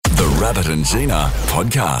Rabbit and Gina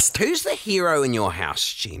podcast. Who's the hero in your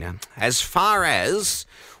house, Gina? As far as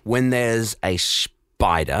when there's a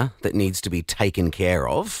spider that needs to be taken care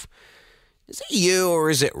of, is it you or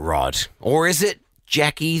is it Rod? Or is it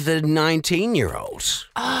Jackie, the 19-year-old?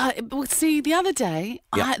 Well, see, the other day,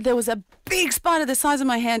 Yeah. there was a big spider the size of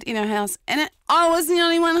my hand in our house, and I was the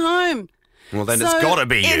only one home. Well, then So it's got to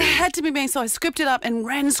be you. It had to be me, so I scooped it up and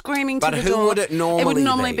ran screaming But to the who door. would it normally It would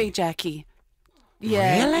normally be? be Jackie.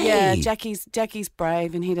 Yeah, Really? yeah. Jackie's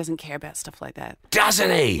brave, and he doesn't care about stuff like that.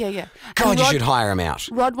 Doesn't he? Yeah, yeah. God, And you Rod- should hire him out.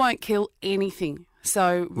 Rod won't kill anything.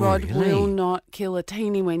 So Rod Really? will not kill a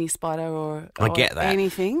teeny weeny spider or I get that.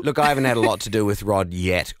 anything. Look, I haven't had a lot to do with Rod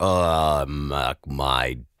yet. Mark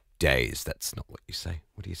my days. That's not what you say.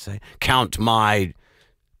 What do you say? Count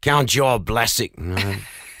your blessing. No.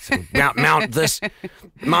 So mount this,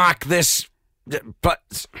 mark this. But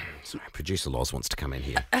sorry, producer Laws wants to come in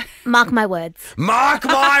here. Mark my words. Mark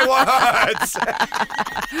my words.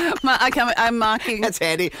 I'm marking. That's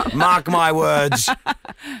handy. Mark my words.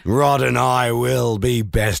 Rod and I will be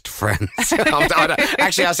best friends.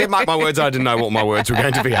 Actually, I said mark my words. I didn't know what my words were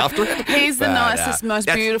going to be after it. He's the But, nicest, most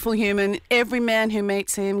that's- beautiful human. Every man who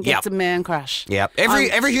meets him gets Yep. a man crush. Yeah,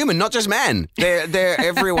 every human, not just man. They're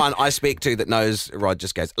everyone I speak to that knows Rod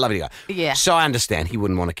just goes, lovely guy. Yeah. So I understand he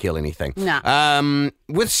wouldn't want to kill anything. No.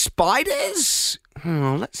 With spiders,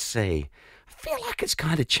 let's see. I feel like it's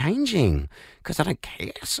kind of changing because I don't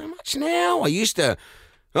care so much now. I used to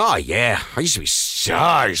be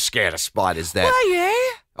so scared of spiders that. Oh,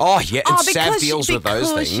 yeah? Oh yeah, and Sav because deals with those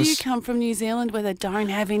because things. you come from New Zealand where they don't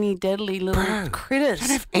have any deadly little critters. Don't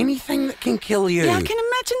have anything that can kill you. Yeah, I can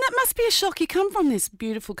imagine that must be a shock. You come from this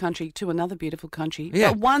beautiful country to another beautiful country. Yeah.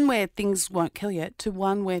 But one where things won't kill you to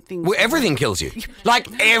one where things... Well, everything kills you. Like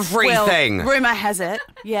everything. Well, rumour has it,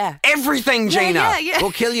 yeah. Everything, Gina, yeah.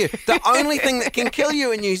 will kill you. The only thing that can kill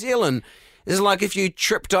you in New Zealand is like if you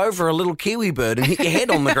tripped over a little kiwi bird and hit your head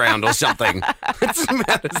on the ground or something. It's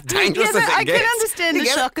about as dangerous Yeah, as but it I gets. can understand You the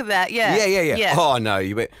get it? shock of that, yeah. Yeah. Oh, no.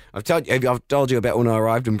 I've told you about when I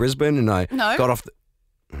arrived in Brisbane and I No. got off the...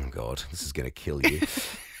 Oh, God, this is going to kill you.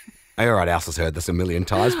 All right, Alice has heard this a million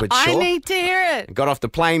times, but I sure. need to hear it. Got off the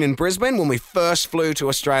plane in Brisbane when we first flew to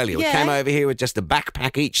Australia. We Yeah. came over here with just a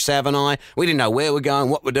backpack each, Sav and I. We didn't know where we're going,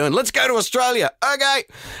 what we're doing. Let's go to Australia.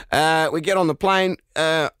 Okay. We get on the plane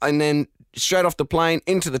and then straight off the plane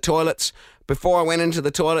into the toilets. Before I went into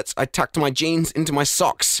the toilets, I tucked my jeans into my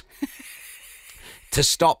socks to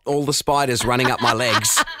stop all the spiders running up my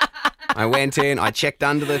legs. I went in, I checked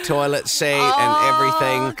under the toilet seat and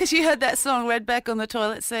everything. Because you heard that song read back on the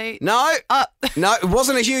toilet seat. No, no, it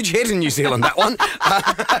wasn't a huge hit in New Zealand, that one.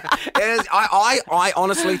 I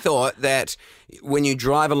honestly thought that when you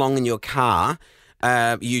drive along in your car,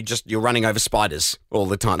 you're running over spiders all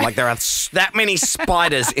the time. Like there are that many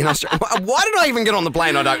spiders in Australia. Why did I even get on the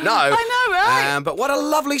plane? I don't know. I know, right? But what a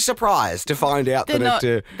lovely surprise to find out They're that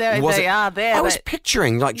it not- wasn't. they are there, I was but-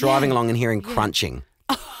 picturing like driving along and hearing crunching.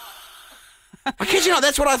 I kid you not,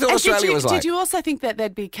 that's what I thought And Australia was like. Did you also think that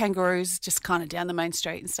there'd be kangaroos just kind of down the main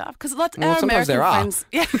street and stuff? Because lots Well, our sometimes American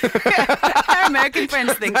there are. friends, our American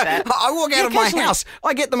friends think that. I walk out of my casually. house.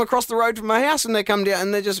 I get them across the road from my house, and they come down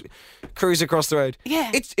and they just cruise across the road.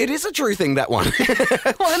 Yeah. it is a true thing, that one.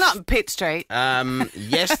 Well, they're not in Pitt Street.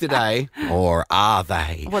 Yesterday, or are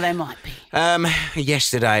they? Well, they might be.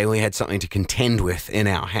 Yesterday we had something to contend with in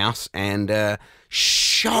our house, and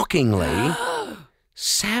shockingly,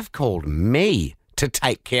 Sav called me to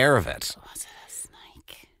take care of it. Was it a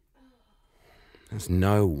snake? There's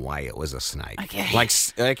no way it was a snake. Okay.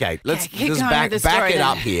 Okay, let's keep just going with the back story it then.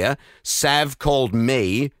 up here. Sav called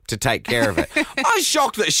me to take care of it. I was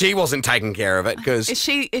shocked that she wasn't taking care of it because, Is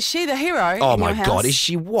she the hero? oh in my your house? God, is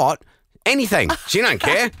she what? Anything. She don't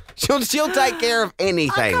care. She'll take care of I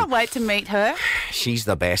anything. can't wait to meet her. She's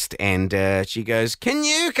the best. And she goes, can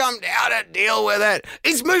you come down and deal with it?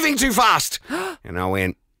 It's moving too fast. And I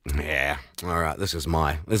went, yeah, all right, this is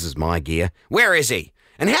my gear. Where is he?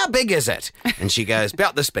 And how big is it? And she goes,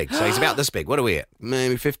 about this big. So he's about this big. What are we at?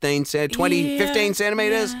 Maybe 15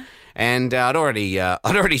 centimetres? Yeah. And I'd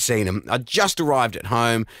already seen him. I just arrived at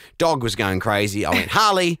home. Dog was going crazy. I went,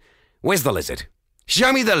 Harley, where's the lizard?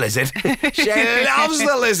 Show me the lizard. She loves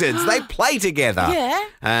the lizards. They play together. Yeah.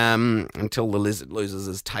 Until the lizard loses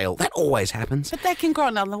his tail. That always happens. But they can grow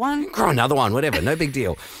another one. Grow another one, whatever, no big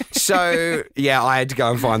deal. So, yeah, I had to go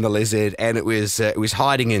and find the lizard, and it was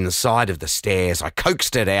hiding in the side of the stairs. I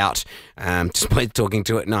coaxed it out, just by talking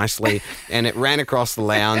to it nicely, and it ran across the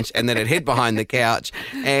lounge, and then it hid behind the couch,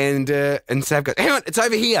 and Sav goes, hang on, it's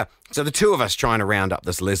over here. So the two of us trying to round up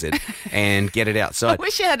this lizard and get it I outside.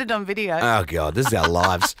 wish you had it on video. Oh, God, this is our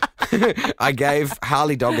lives. I gave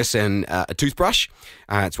Harley Doggerson a toothbrush.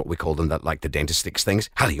 It's what we call them, like the dentist sticks things.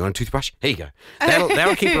 Harley, you want a toothbrush? Here you go.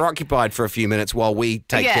 That'll keep her occupied for a few minutes while we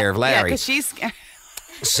take care of Larry. Yeah, because she's...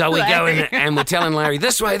 So we go in and we're telling Larry,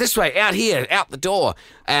 this way, out here, out the door.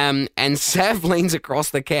 And Sav leans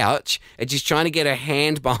across the couch and she's trying to get her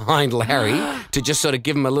hand behind Larry to just sort of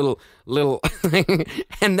give him a little thing.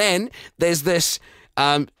 And then there's this,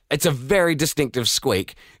 it's a very distinctive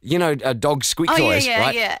squeak. You know, dog squeak toys,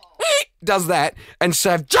 right? Yeah. Does that, and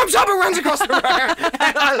Sav jumps up and runs across the room,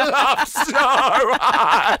 and I laugh so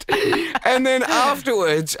hard. And then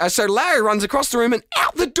afterwards, so Larry runs across the room and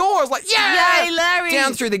out the door. I was like, yeah! Yay, Larry!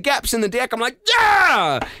 Down through the gaps in the deck, I'm like,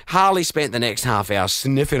 yeah! Harley spent the next half hour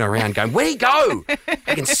sniffing around going, where'd he go?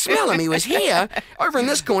 I can smell him, he was here. Over in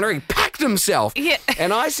this corner, he packed himself. Yeah.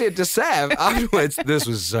 And I said to Sav afterwards, this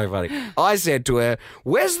was so funny, I said to her,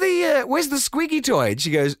 where's the squeaky toy? And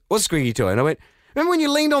she goes, what's squeaky toy? And I went, remember when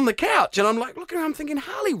you leaned on the couch? And I'm like, looking around, I'm thinking,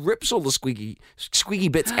 Harley rips all the squeaky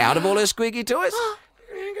bits out of all her squeaky toys.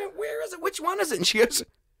 And I go, where is it? Which one is it? And she goes,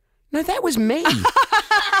 no, that was me.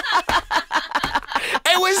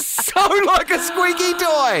 It was so like a squeaky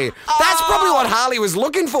toy. That's probably what Harley was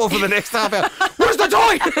looking for the next half hour. Where's the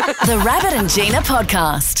toy? The Rabbit and Gina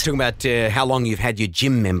podcast. Talking about how long you've had your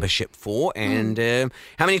gym membership for and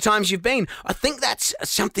how many times you've been. I think that's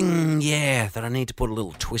something, that I need to put a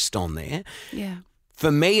little twist on there. Yeah.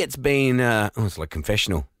 For me, it's been, it's like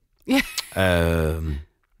confessional. Yeah.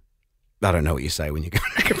 I don't know what you say when you go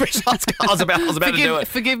to confession. I was about to do it.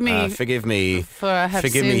 Forgive me. Forgive me. For I have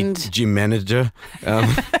Forgive sinned. me, gym manager.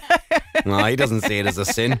 No, he doesn't see it as a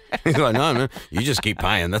sin. He's like, no, you just keep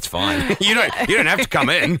paying. That's fine. You don't have to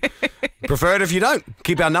come in. Prefer it if you don't.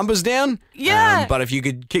 Keep our numbers down. Yeah. But if you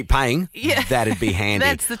could keep paying, that'd be handy.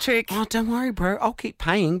 That's the trick. Oh, don't worry, bro. I'll keep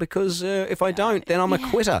paying because if I don't, then I'm a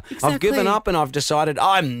quitter. Exactly. I've given up and I've decided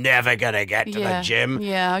I'm never going to get to the gym.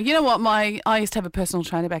 Yeah. You know what? I used to have a personal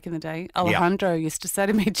trainer back in the day. Alejandro used to say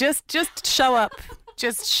to me, just show up.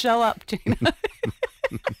 Just show up, Gina.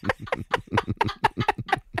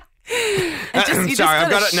 Sorry, I've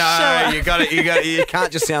got it. No, you got it. You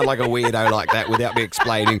can't just sound like a weirdo like that without me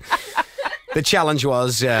explaining. The challenge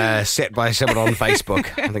was set by someone on Facebook.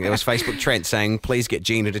 I think it was Facebook Trent saying, please get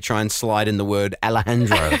Gina to try and slide in the word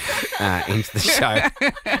Alejandro into the show. I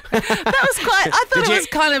thought it was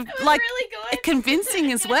kind of like really good.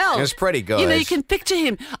 convincing as well. It was pretty good. You know, you can picture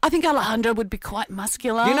him. I think Alejandro would be quite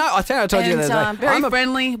muscular. You know, I think I told you and, that. very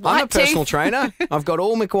friendly, white I'm a personal teeth. trainer. I've got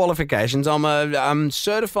all my qualifications. I'm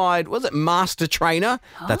certified, master trainer?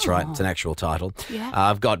 That's right. It's an actual title. Yeah.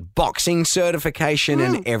 I've got boxing certification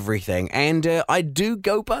and everything. And I do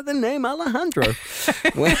go by the name Alejandro.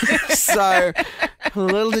 So,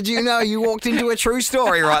 little did you know, you walked into a true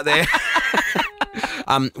story right there.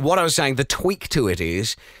 What I was saying, the tweak to it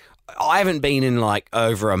is, I haven't been in like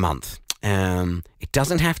over a month. It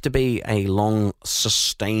doesn't have to be a long,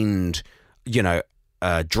 sustained,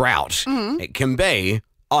 drought. It can be,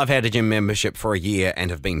 I've had a gym membership for a year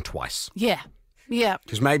and have been twice. Yeah. Yeah.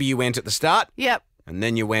 Because maybe you went at the start. Yep. And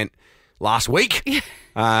then you went last week.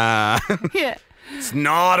 Yeah. It's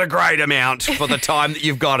not a great amount for the time that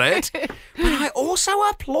you've got it. But I also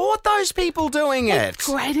applaud those people doing it.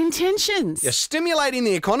 Great intentions. You're stimulating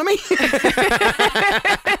the economy. And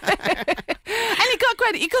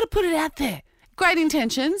you got to put it out there. Great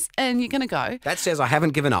intentions, and you're going to go. That says I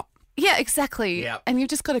haven't given up. Yeah, exactly. Yep. And you've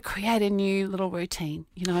just got to create a new little routine,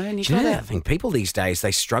 and you've Do you got know, I to... think people these days,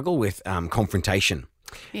 they struggle with confrontation.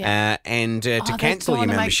 Yeah. And to they cancel your wanna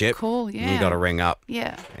make a membership, call, yeah. you got to ring up.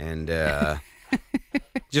 Yeah. And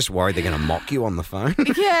just worried they're going to mock you on the phone.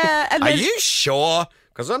 Yeah. And Are then- you sure?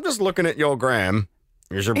 Because I'm just looking at your gram.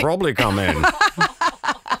 You should probably come in.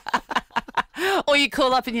 Or you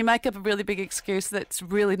call up and you make up a really big excuse that's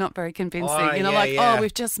really not very convincing. Oh, yeah. Oh,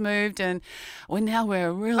 we've just moved and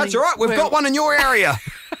we're really... That's all right. We've got one in your area.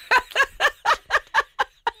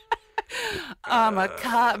 Oh, my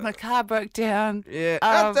car broke down. Yeah,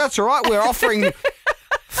 that's all right. We're offering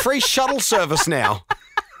free shuttle service now.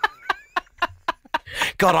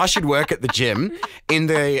 God, I should work at the gym in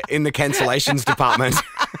the cancellations department.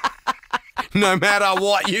 No matter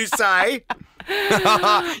what you say,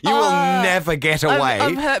 you will never get away.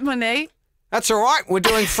 I've hurt my knee. That's all right. We're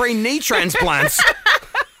doing free knee transplants.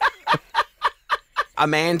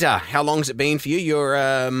 Amanda, how long's it been for you? You're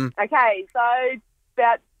Okay, so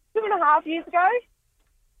about 2.5 years ago,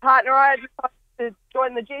 partner and I decided to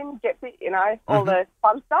join the gym, get fit, all the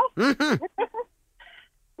fun stuff. Mm-hmm.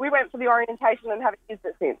 We went for the orientation and haven't used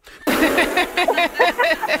it since.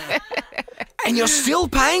 And you're still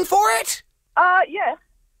paying for it? Yeah.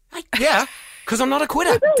 Yeah, because I'm not a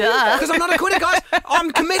quitter. Duh. Because I'm not a quitter, guys.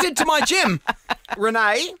 I'm committed to my gym.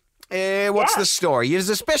 Renee, what's the story? There's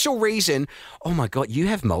a special reason. Oh, my God, you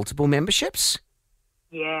have multiple memberships?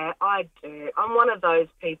 Yeah, I do. I'm one of those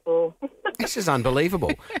people. This is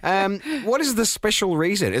unbelievable. What is the special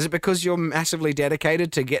reason? Is it because you're massively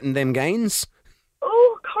dedicated to getting them gains?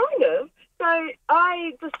 Oh, kind of. So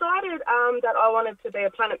I decided that I wanted to be a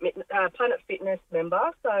Planet Fitness member.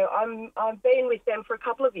 So I've been with them for a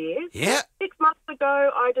couple of years. Yeah. 6 months ago,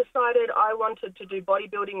 I decided I wanted to do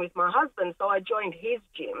bodybuilding with my husband, so I joined his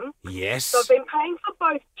gym. Yes. So I've been paying for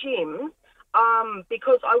both gyms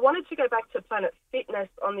because I wanted to go back to Planet Fitness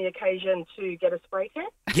on the occasion to get a spray tan.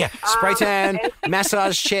 Yeah, spray tan,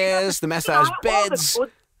 massage chairs, the massage beds. All the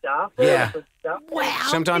good stuff. Yeah. All the good stuff. Wow.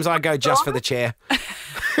 Sometimes I go just for the chair.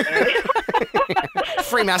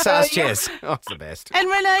 Free massage chairs. Oh, it's the best. And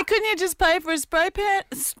Renee, couldn't you just pay for a spray pan?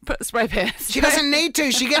 Spray pan. She doesn't need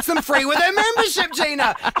to. She gets them free with her membership,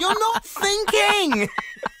 Gina. You're not thinking.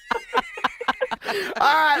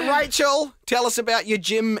 All right, Rachel, tell us about your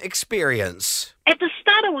gym experience. At the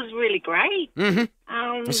start, it was really great.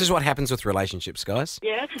 Mm-hmm. This is what happens with relationships, guys.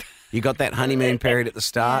 Yeah. You got that honeymoon period at the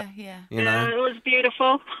start, Yeah. you know, It was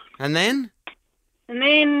beautiful. and then? And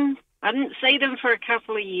then I didn't see them for a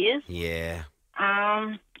couple of years. Yeah.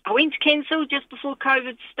 I went to Kensal just before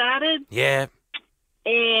COVID started, Yeah.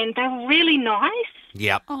 and they were really nice.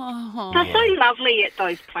 Yep. Oh. They're so lovely at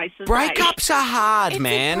those places. Breakups are hard, It's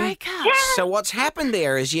man. a breakup. So what's happened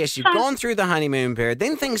there is, yes, you've gone through the honeymoon period,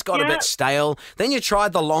 then things got a Yeah. bit stale, then you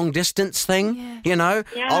tried the long distance thing, you know,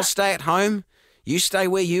 Yeah. I'll stay at home, you stay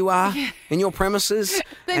where you are, in your premises.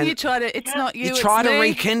 Then and you try to, it's not you, you it's try to me.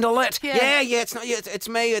 rekindle it. Yeah. Yeah, it's not you, it's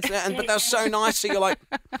me, but they're so nice, so you're like,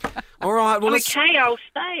 all right, well, Okay, I'll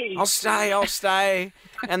stay. I'll stay.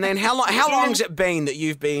 And then how long's it been that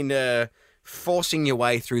you've been forcing your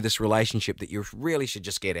way through this relationship that you really should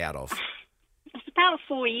just get out of? It's about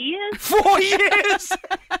 4 years. 4 years?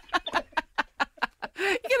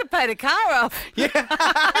 You're going to pay the car off.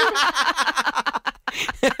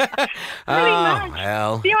 Oh,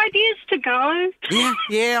 well. The idea is to go.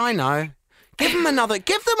 Yeah, I know. Give them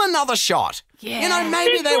another shot. Yeah. You know,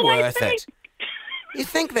 maybe they're That's what I worth think. it. You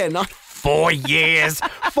think they're not? 4 years.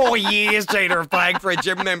 4 years, Gina, of paying for a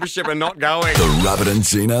gym membership and not going. The Rabbit and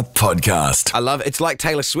Gina podcast. I love it. It's like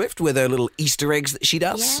Taylor Swift with her little Easter eggs that she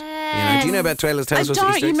does. You know, do you know about Taylor Swift's Easter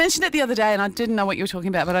You eggs? mentioned it the other day and I didn't know what you were talking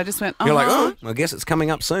about, but I just went, You're like, uh-huh. oh, I guess it's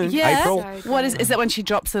coming up soon. Yeah. April. What is that when she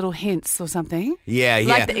drops little hints or something? Yeah.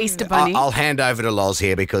 Like the Easter bunny. I'll hand over to Loz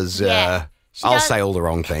here because Yeah. I'll does- say all the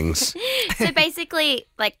wrong things. So basically,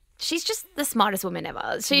 like, she's just the smartest woman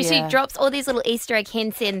ever. She Yeah. drops all these little Easter egg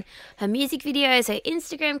hints in her music videos, her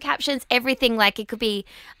Instagram captions, everything. Like, it could be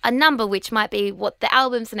a number, which might be what the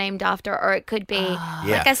album's named after, or it could be Yeah.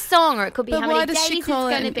 like a song, or it could be But how why many does days she it's call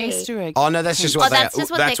it going to an be. Easter egg? Oh, no, that's just what that's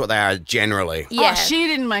just what that's they- what they are generally. Yeah. Oh, she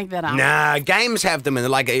didn't make that up. Nah, games have them, and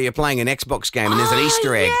like you're playing an Xbox game, and there's an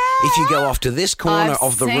Easter egg. yeah. If you go off to this corner I've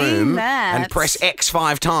of the seen room that. and press X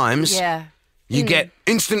 5 times, Yeah. you get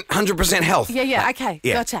instant 100% health. Yeah, okay,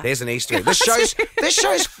 Yeah, gotcha. there's an Easter egg. This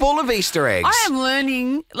show's full of Easter eggs. I am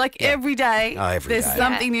learning, every day. Oh, every there's day.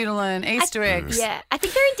 something new to learn. Easter eggs. Yeah, I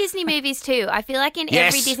think they're in Disney movies too. I feel like in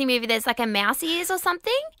every Yes. Disney movie there's like a mouse ears or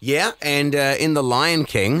something. Yeah, and in The Lion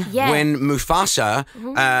King, Yeah. when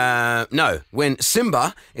when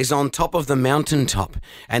Simba is on top of the mountaintop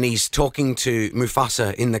and he's talking to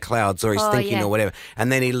Mufasa in the clouds, or he's thinking yeah. or whatever,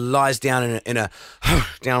 and then he lies down in a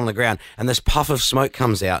down on the ground, and this puff of smoke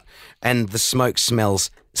comes out, and the smoke spells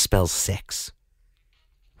sex.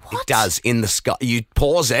 It does in the sky. You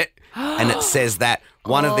pause it, and it says that.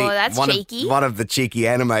 That's cheeky. One of the cheeky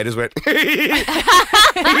animators went,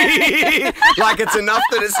 like it's enough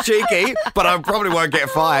that it's cheeky, but I probably won't get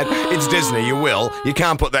fired. It's Disney, you will. You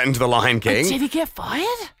can't put that into The Lion King. Did he get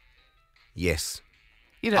fired? Yes.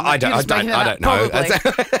 You don't. I You're don't just making that up, know. probably.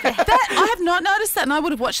 I have not noticed that, and I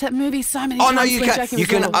would have watched that movie so many Oh times. no, you when can. Jackie You was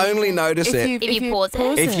can little. only notice it If you pause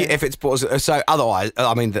it. if it's paused. So otherwise,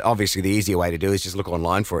 I mean, obviously the easier way to do is just look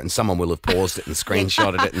online for it, and someone will have paused it and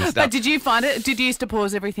screenshotted it and stuff. But did you find it? Did you used to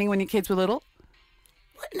pause everything when your kids were little?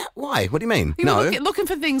 No, why? What do you mean? You No. were looking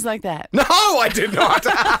for things like that. No, I did not.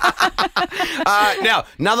 Now,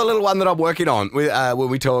 another little one that I'm working on when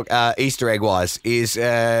we talk Easter egg wise is.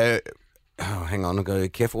 Hang on, I've got to be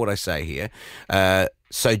careful what I say here.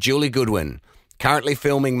 So, Julie Goodwin, currently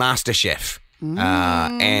filming MasterChef.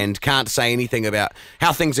 And can't say anything about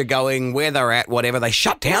how things are going, where they're at, whatever. They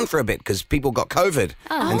shut down for a bit because people got COVID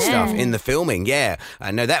and stuff in the filming. Yeah, I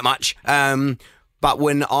know that much. But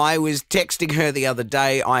when I was texting her the other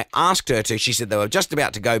day, I asked her to. She said they were just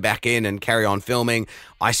about to go back in and carry on filming.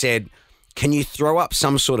 I said, can you throw up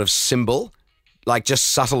some sort of symbol, like just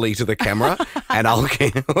subtly to the camera, and I'll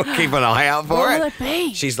keep an eye out for What it? will it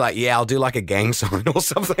be? She's like, yeah, I'll do like a gang sign or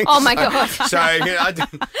something. Oh, my God. So it's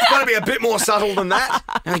got to be a bit more subtle than that.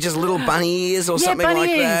 Maybe just little bunny ears or Yeah, something bunny like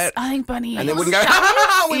ears. that. I think bunny ears. And then we can go,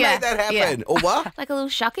 ha, we Yeah, made that happen. yeah. Or what? Like a little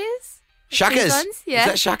shuckers? Shuckers. These ones?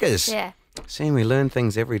 Yeah. Is that shuckers? Yeah. See, we learn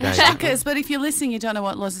things every day. Shuckers, but if you're listening, you don't know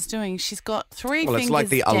what Loz is doing. She's got three Well, fingers it's like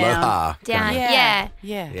the down. aloha. Down. Yeah. Yeah.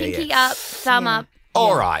 Yeah. Pinky up, thumb up.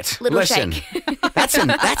 All right. Little Listen, shake. that's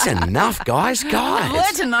enough, guys. I've Guys.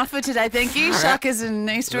 learnt enough for today. Thank you. Shuckers and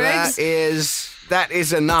Easter eggs. That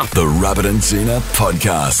is enough. The Rabbit and Gina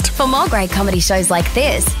Podcast. For more great comedy shows like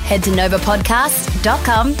this, head to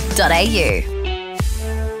novapodcast.com.au.